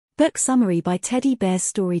Book summary by Teddy Bear's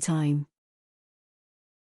Storytime.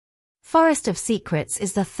 Forest of Secrets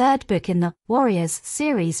is the third book in the Warriors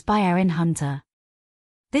series by Erin Hunter.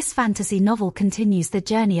 This fantasy novel continues the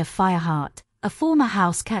journey of Fireheart, a former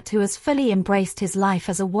house cat who has fully embraced his life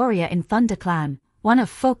as a warrior in ThunderClan, one of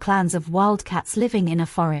 4 clans of wildcats living in a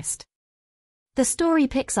forest. The story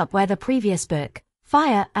picks up where the previous book,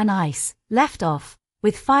 Fire and Ice, left off,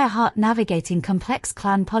 with Fireheart navigating complex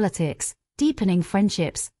clan politics, deepening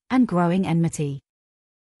friendships, and growing enmity.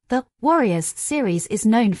 The Warriors series is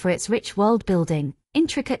known for its rich world-building,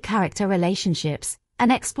 intricate character relationships,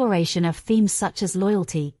 and exploration of themes such as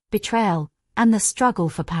loyalty, betrayal, and the struggle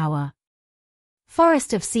for power.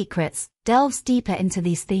 Forest of Secrets delves deeper into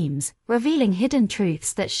these themes, revealing hidden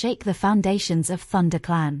truths that shake the foundations of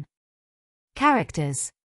ThunderClan.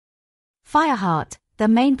 Characters: Fireheart, the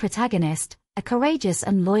main protagonist, a courageous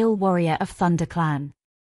and loyal warrior of ThunderClan.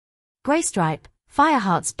 Greystripe,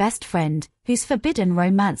 Fireheart's best friend, whose forbidden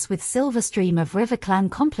romance with Silverstream of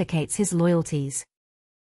RiverClan complicates his loyalties.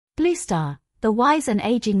 Bluestar, the wise and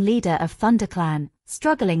aging leader of ThunderClan,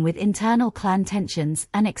 struggling with internal clan tensions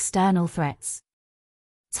and external threats.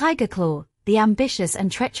 Tigerclaw, the ambitious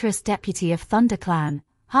and treacherous deputy of ThunderClan,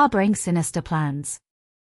 harboring sinister plans.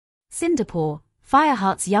 Cinderpaw,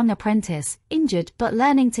 Fireheart's young apprentice, injured but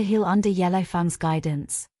learning to heal under Yellowfang's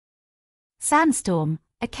guidance. Sandstorm,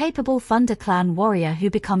 a capable ThunderClan warrior who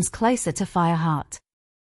becomes closer to Fireheart.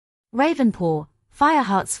 Ravenpaw,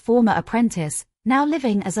 Fireheart's former apprentice, now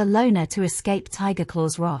living as a loner to escape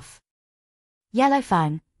Tigerclaw's wrath.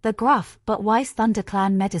 Yellowfang, the gruff but wise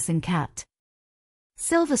ThunderClan medicine cat.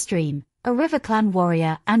 Silverstream, a RiverClan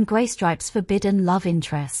warrior and Greystripe's forbidden love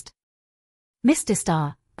interest.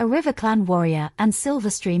 Misty-Star, a RiverClan warrior and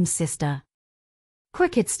Silverstream's sister.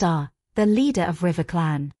 Crooked Star, the leader of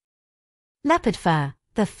RiverClan. Leopardfur,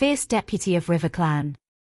 the fierce deputy of RiverClan.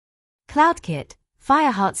 Cloudkit,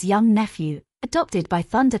 Fireheart's young nephew, adopted by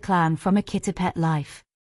ThunderClan from a Kittipet life.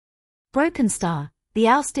 Brokenstar, the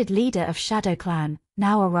ousted leader of ShadowClan,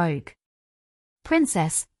 now a rogue.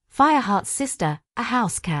 Princess, Fireheart's sister, a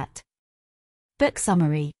house cat. Book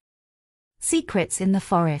summary. Secrets in the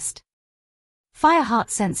Forest. Fireheart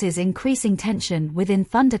senses increasing tension within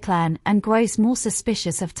ThunderClan and grows more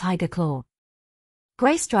suspicious of Tigerclaw.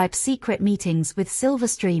 Greystripe's secret meetings with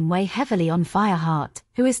Silverstream weigh heavily on Fireheart,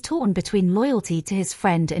 who is torn between loyalty to his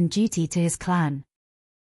friend and duty to his clan.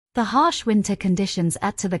 The harsh winter conditions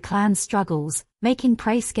add to the clan's struggles, making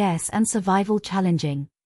prey scarce and survival challenging.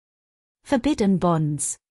 Forbidden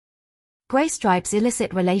bonds. Greystripe's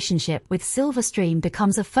illicit relationship with Silverstream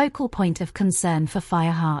becomes a focal point of concern for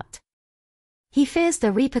Fireheart. He fears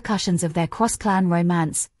the repercussions of their cross-clan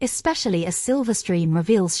romance, especially as Silverstream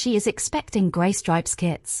reveals she is expecting Greystripe's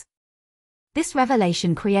kits. This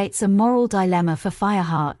revelation creates a moral dilemma for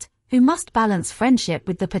Fireheart, who must balance friendship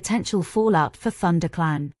with the potential fallout for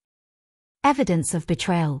ThunderClan. Evidence of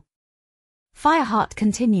betrayal. Fireheart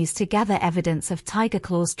continues to gather evidence of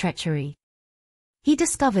Tigerclaw's treachery. He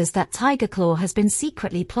discovers that Tigerclaw has been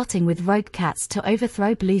secretly plotting with rogue cats to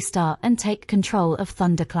overthrow Bluestar and take control of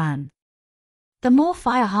ThunderClan. The more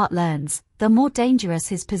Fireheart learns, the more dangerous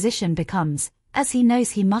his position becomes, as he knows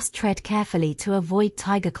he must tread carefully to avoid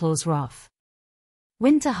Tigerclaw's wrath.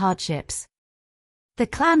 Winter hardships. The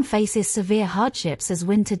clan faces severe hardships as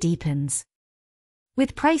winter deepens.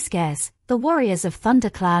 With prey scarce, the warriors of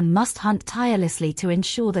ThunderClan must hunt tirelessly to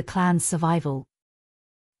ensure the clan's survival.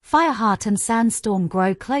 Fireheart and Sandstorm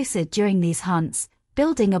grow closer during these hunts,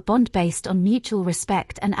 building a bond based on mutual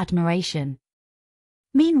respect and admiration.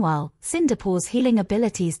 Meanwhile, Cinderpaw's healing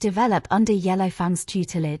abilities develop under Yellowfang's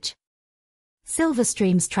tutelage.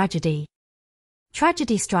 Silverstream's tragedy.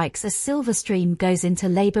 Tragedy strikes as Silverstream goes into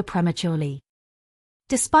labor prematurely.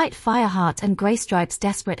 Despite Fireheart and Greystripe's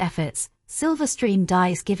desperate efforts, Silverstream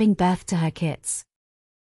dies giving birth to her kits.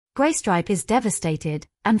 Greystripe is devastated,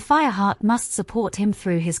 and Fireheart must support him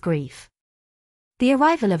through his grief. The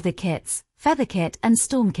arrival of the kits, Featherkit and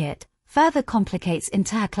Stormkit, further complicates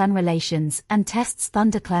interclan relations and tests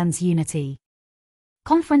ThunderClan's unity.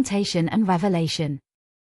 Confrontation and revelation.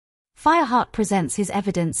 Fireheart presents his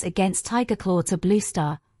evidence against Tigerclaw to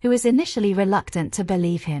Bluestar, who is initially reluctant to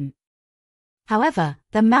believe him. However,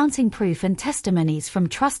 the mounting proof and testimonies from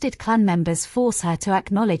trusted clan members force her to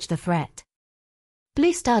acknowledge the threat.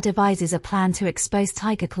 Bluestar devises a plan to expose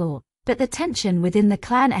Tigerclaw, but the tension within the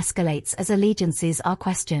clan escalates as allegiances are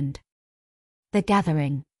questioned. The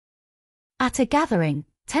Gathering. At a gathering,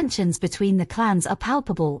 tensions between the clans are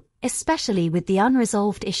palpable, especially with the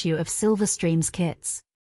unresolved issue of Silverstream's kits.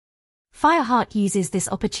 Fireheart uses this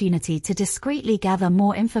opportunity to discreetly gather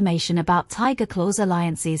more information about Tigerclaw's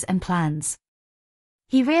alliances and plans.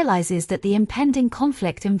 he realizes that the impending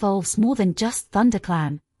conflict involves more than just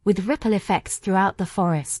ThunderClan, with ripple effects throughout the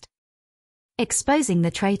forest. Exposing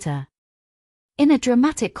the traitor. In a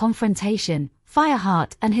dramatic confrontation,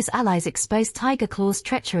 Fireheart and his allies expose Tigerclaw's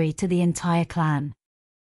treachery to the entire clan.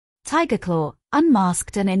 Tigerclaw,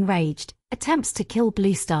 unmasked and enraged, attempts to kill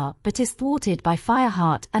Bluestar but is thwarted by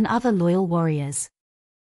Fireheart and other loyal warriors.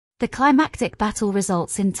 The climactic battle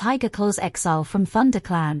results in Tigerclaw's exile from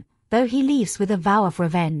ThunderClan, though he leaves with a vow of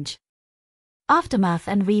revenge. Aftermath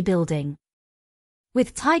and rebuilding.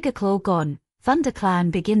 With Tigerclaw gone, ThunderClan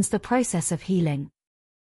begins the process of healing.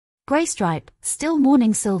 Graystripe, still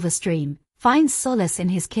mourning Silverstream, finds solace in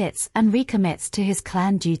his kits and recommits to his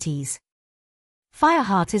clan duties.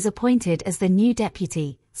 Fireheart is appointed as the new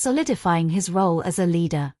deputy, solidifying his role as a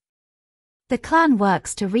leader. The clan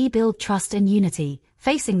works to rebuild trust and unity,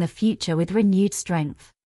 facing the future with renewed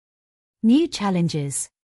strength. New challenges.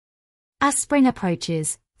 As spring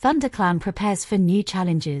approaches, ThunderClan prepares for new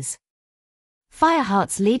challenges.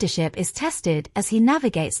 Fireheart's leadership is tested as he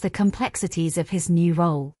navigates the complexities of his new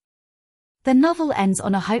role. The novel ends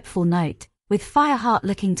on a hopeful note, with Fireheart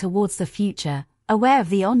looking towards the future, aware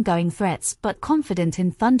of the ongoing threats but confident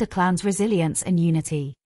in ThunderClan's resilience and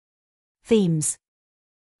unity. Themes.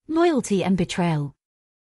 Loyalty and betrayal.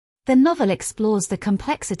 The novel explores the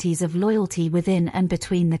complexities of loyalty within and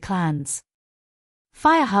between the clans.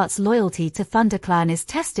 Fireheart's loyalty to ThunderClan is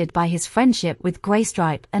tested by his friendship with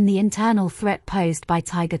Graystripe and the internal threat posed by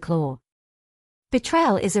Tigerclaw.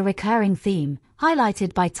 Betrayal is a recurring theme,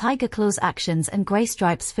 highlighted by Tigerclaw's actions and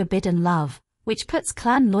Graystripe's forbidden love, which puts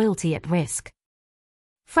clan loyalty at risk.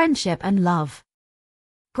 Friendship and love.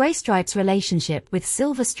 Graystripe's relationship with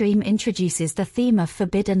Silverstream introduces the theme of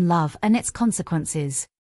forbidden love and its consequences.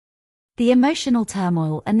 The emotional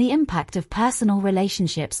turmoil and the impact of personal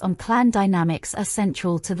relationships on clan dynamics are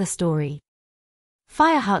central to the story.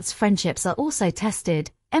 Fireheart's friendships are also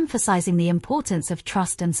tested, emphasizing the importance of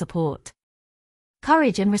trust and support.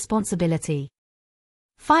 Courage and responsibility.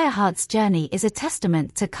 Fireheart's journey is a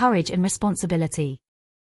testament to courage and responsibility.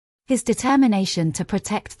 His determination to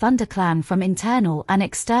protect ThunderClan from internal and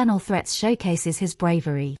external threats showcases his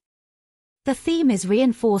bravery. The theme is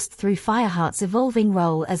reinforced through Fireheart's evolving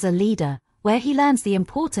role as a leader, where he learns the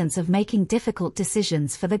importance of making difficult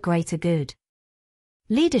decisions for the greater good.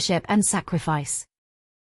 Leadership and sacrifice.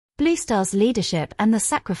 Bluestar's leadership and the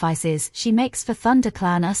sacrifices she makes for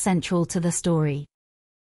ThunderClan are central to the story.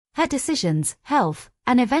 Her decisions, health,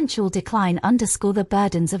 and eventual decline underscore the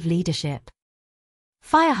burdens of leadership.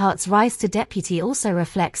 Fireheart's rise to deputy also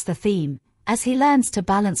reflects the theme, as he learns to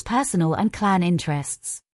balance personal and clan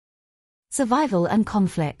interests. Survival and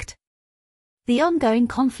conflict. The ongoing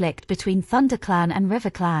conflict between ThunderClan and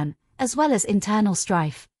RiverClan, as well as internal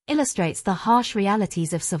strife, illustrates the harsh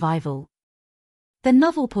realities of survival. The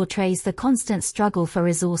novel portrays the constant struggle for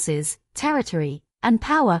resources, territory, and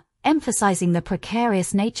power, emphasizing the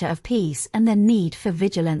precarious nature of peace and the need for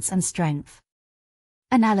vigilance and strength.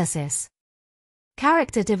 Analysis.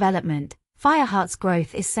 Character development. Fireheart's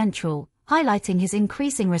growth is central, highlighting his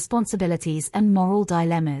increasing responsibilities and moral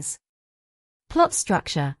dilemmas. Plot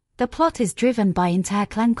structure. The plot is driven by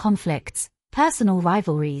inter-clan conflicts, personal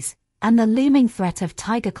rivalries, and the looming threat of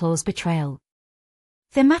Tigerclaw's betrayal.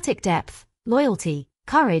 Thematic depth. Loyalty,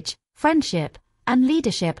 courage, friendship, and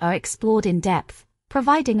leadership are explored in depth,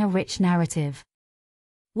 providing a rich narrative.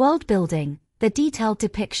 World building. The detailed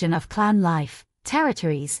depiction of clan life,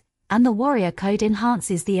 territories, and the warrior code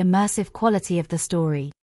enhances the immersive quality of the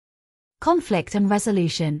story. Conflict and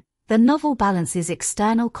resolution. The novel balances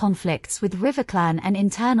external conflicts with RiverClan and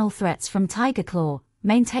internal threats from Tigerclaw,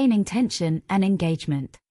 maintaining tension and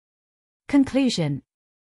engagement. Conclusion.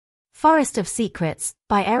 Forest of Secrets,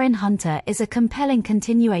 by Erin Hunter is a compelling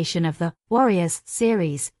continuation of the Warriors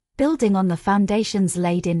series, building on the foundations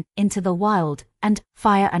laid in Into the Wild and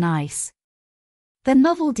Fire and Ice. The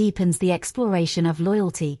novel deepens the exploration of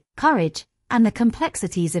loyalty, courage, and the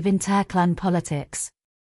complexities of inter-clan politics.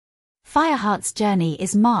 Fireheart's journey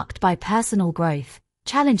is marked by personal growth,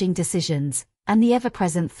 challenging decisions, and the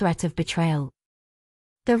ever-present threat of betrayal.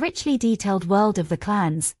 The richly detailed world of the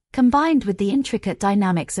clans, combined with the intricate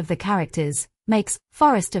dynamics of the characters, makes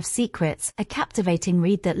Forest of Secrets a captivating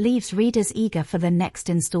read that leaves readers eager for the next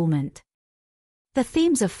installment. The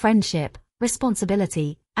themes of friendship,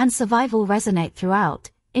 responsibility, and survival resonate throughout,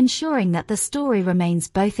 ensuring that the story remains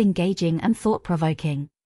both engaging and thought-provoking.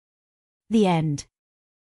 The end.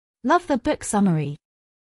 Love the book summary.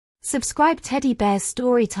 Subscribe Teddy Bear's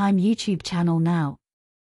Storytime YouTube channel now.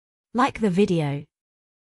 Like the video.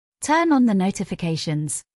 Turn on the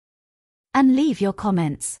notifications. And leave your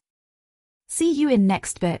comments. See you in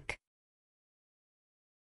next book.